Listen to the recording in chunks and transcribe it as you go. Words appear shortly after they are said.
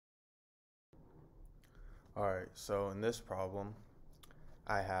Alright, so in this problem,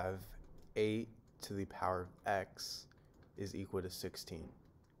 I have 8 to the power of x is equal to 16.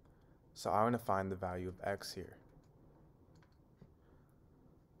 So I want to find the value of x here.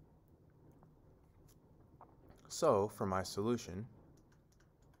 So for my solution,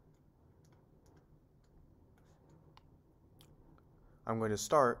 I'm going to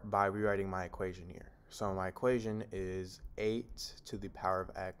start by rewriting my equation here. So my equation is 8 to the power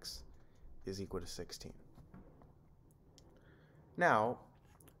of x is equal to 16. Now,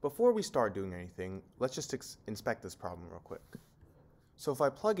 before we start doing anything, let's just inspect this problem real quick. So if I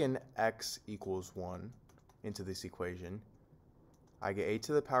plug in x equals 1 into this equation, I get 8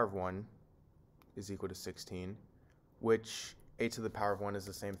 to the power of 1 is equal to 16, which 8 to the power of 1 is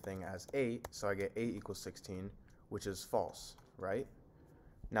the same thing as 8, so I get 8 equals 16, which is false, right?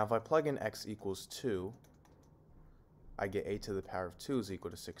 Now if I plug in x equals 2, I get 8 to the power of 2 is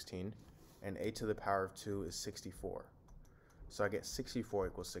equal to 16, and 8 to the power of 2 is 64. So I get 64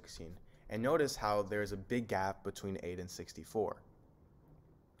 equals 16. And notice how there's a big gap between 8 and 64.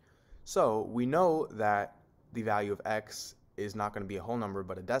 So we know that the value of x is not going to be a whole number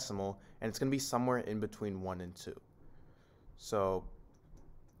but a decimal, and it's going to be somewhere in between 1 and 2. So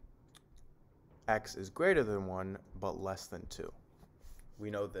x is greater than 1 but less than 2. We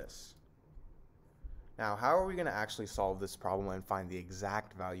know this. Now, how are we going to actually solve this problem and find the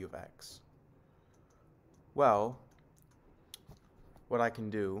exact value of x? Well, what I can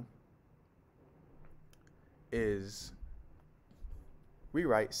do is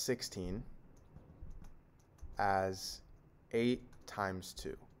rewrite 16 as 8 times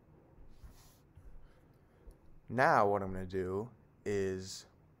 2. Now what I'm going to do is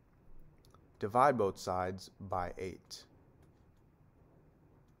divide both sides by 8.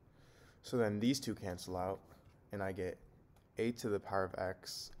 So then these two cancel out, and I get 8 to the power of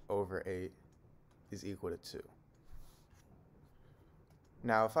x over 8 is equal to 2.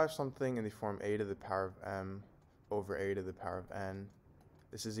 Now if I have something in the form a to the power of m over a to the power of n,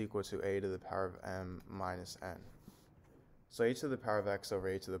 this is equal to a to the power of m minus n. So a to the power of x over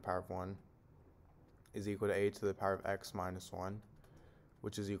a to the power of 1 is equal to a to the power of x minus 1,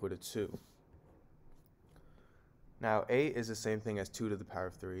 which is equal to 2. Now 8 is the same thing as 2 to the power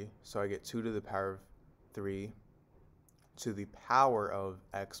of 3, so I get 2 to the power of 3 to the power of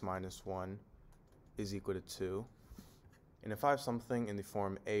x minus 1 is equal to 2. And if I have something in the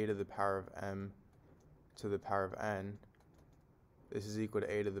form a to the power of m to the power of n, this is equal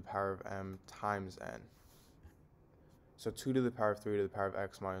to a to the power of m times n. So 2 to the power of 3 to the power of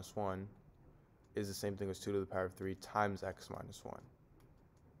x minus 1 is the same thing as 2 to the power of 3 times x minus 1.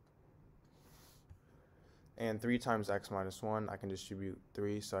 And 3 times x minus 1, I can distribute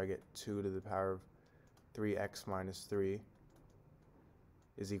 3, so I get 2 to the power of 3x minus 3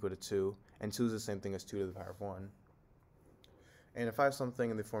 is equal to 2. And 2 is the same thing as 2 to the power of 1. And if I have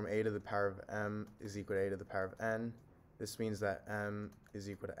something in the form a to the power of m is equal to a to the power of n, this means that m is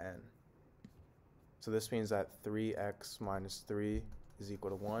equal to n. So this means that 3x minus 3 is equal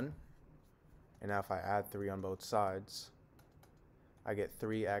to 1. And now if I add 3 on both sides, I get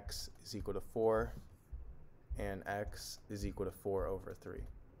 3x is equal to 4, and x is equal to 4 over 3.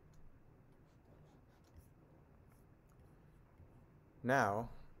 Now,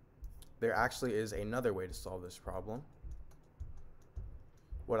 there actually is another way to solve this problem.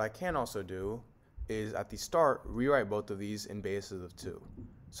 What I can also do is at the start rewrite both of these in bases of 2.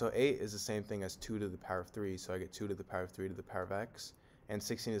 So 8 is the same thing as 2 to the power of 3, so I get 2 to the power of 3 to the power of x, and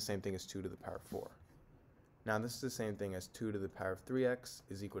 16 is the same thing as 2 to the power of 4. Now this is the same thing as 2 to the power of 3x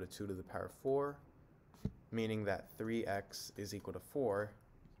is equal to 2 to the power of 4, meaning that 3x is equal to 4,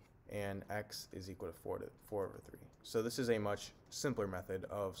 and x is equal to 4 over 3. So this is a much simpler method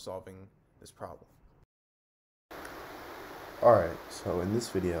of solving this problem. Alright, so in this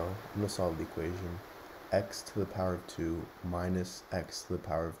video, I'm going to solve the equation x to the power of 2 minus x to the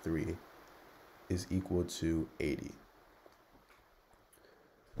power of 3 is equal to 80.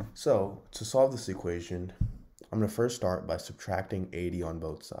 So, to solve this equation, I'm going to first start by subtracting 80 on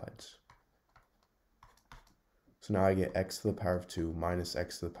both sides. So now I get x to the power of 2 minus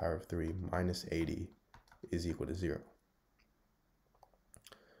x to the power of 3 minus 80 is equal to 0.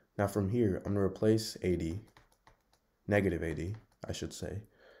 Now from here, I'm going to replace 80, negative 80, I should say,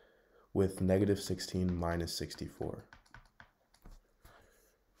 with negative 16 minus 64.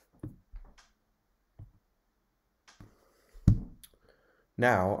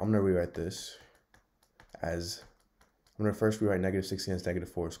 Now, I'm going to rewrite this as, I'm going to first rewrite negative 16 as negative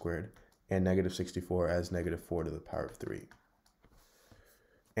 4 squared, and negative 64 as negative 4 to the power of 3.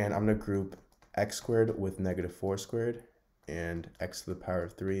 And I'm going to group x squared with negative 4 squared, and x to the power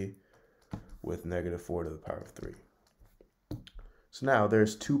of 3 with negative 4 to the power of 3. So now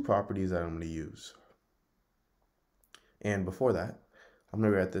there's two properties that I'm going to use. And before that, I'm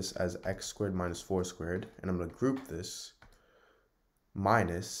going to write this as x squared minus 4 squared, and I'm going to group this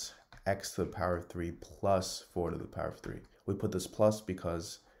minus x to the power of 3 plus 4 to the power of 3. We put this plus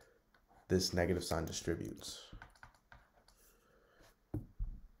because this negative sign distributes.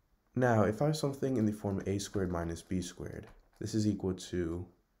 Now, if I have something in the form a squared minus b squared, this is equal to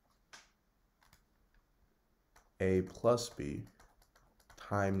a plus b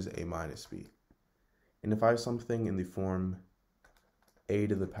times a minus b. And if I have something in the form a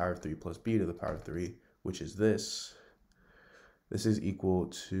to the power of 3 plus b to the power of 3, which is this is equal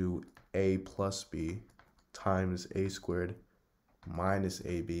to a plus b times a squared minus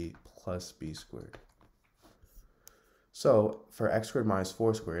ab plus b squared. So for x squared minus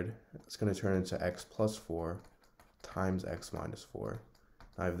 4 squared, it's going to turn into x plus 4 times x minus 4.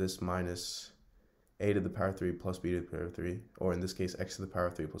 I have this minus a to the power of 3 plus b to the power of 3, or in this case x to the power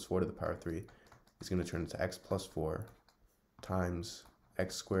of 3 plus 4 to the power of 3 is going to turn into x plus 4 times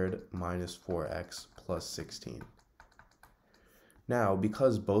x squared minus 4x plus 16. Now,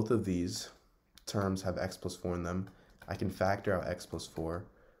 because both of these terms have x plus 4 in them, I can factor out x plus 4.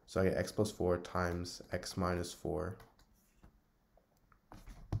 So I get x plus 4 times x minus 4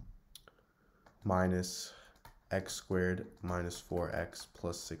 minus x squared minus 4x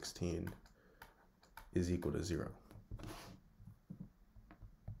plus 16 is equal to 0.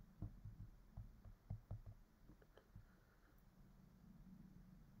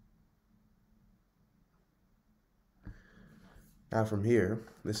 Now from here,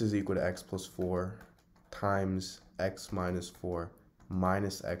 this is equal to x plus 4 times x minus 4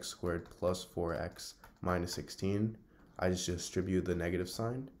 minus x squared plus 4x minus 16. I just distribute the negative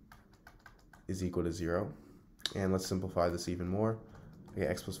sign, is equal to 0. And let's simplify this even more. I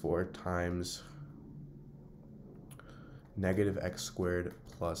get x plus 4 times negative x squared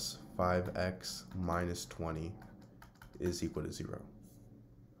plus 5x minus 20 is equal to 0.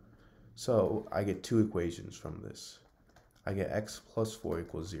 So I get two equations from this. I get x plus 4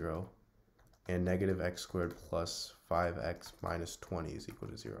 equals 0, and negative x squared plus 5x minus 20 is equal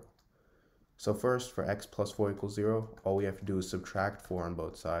to 0. So first, for x plus 4 equals 0, all we have to do is subtract 4 on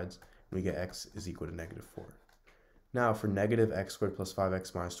both sides, and we get x is equal to negative 4. Now, for negative x squared plus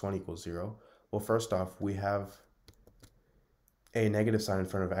 5x minus 20 equals 0, well, first off, we have a negative sign in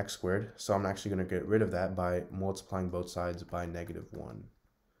front of x squared, so I'm actually going to get rid of that by multiplying both sides by negative 1.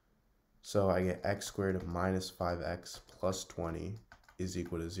 So I get x squared minus 5x plus 20 is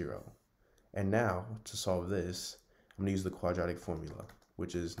equal to 0. And now, to solve this, I'm going to use the quadratic formula,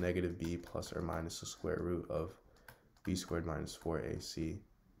 which is negative b plus or minus the square root of b squared minus 4ac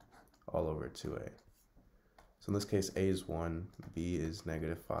all over 2a. So in this case, a is 1, b is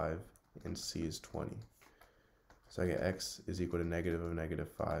negative 5, and c is 20. So I get x is equal to negative of negative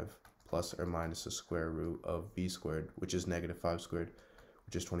 5 plus or minus the square root of b squared, which is negative 5 squared,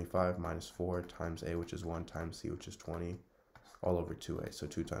 which is 25, minus 4 times a, which is 1, times c, which is 20, all over 2a, so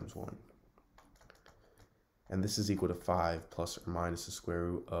 2 times 1. And this is equal to 5 plus or minus the square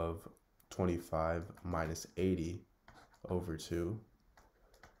root of 25 minus 80 over 2,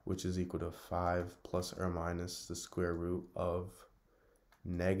 which is equal to 5 plus or minus the square root of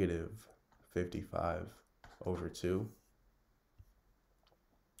negative 55 over 2.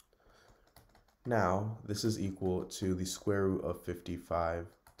 Now, this is equal to the square root of 55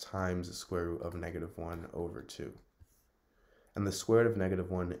 times the square root of negative 1 over 2. And the square root of negative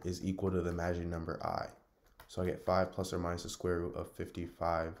 1 is equal to the imaginary number I. So I get 5 plus or minus the square root of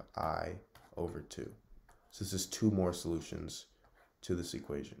 55i over 2. So this is two more solutions to this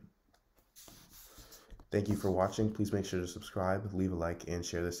equation. Thank you for watching. Please make sure to subscribe, leave a like, and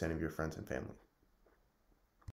share this to any of your friends and family.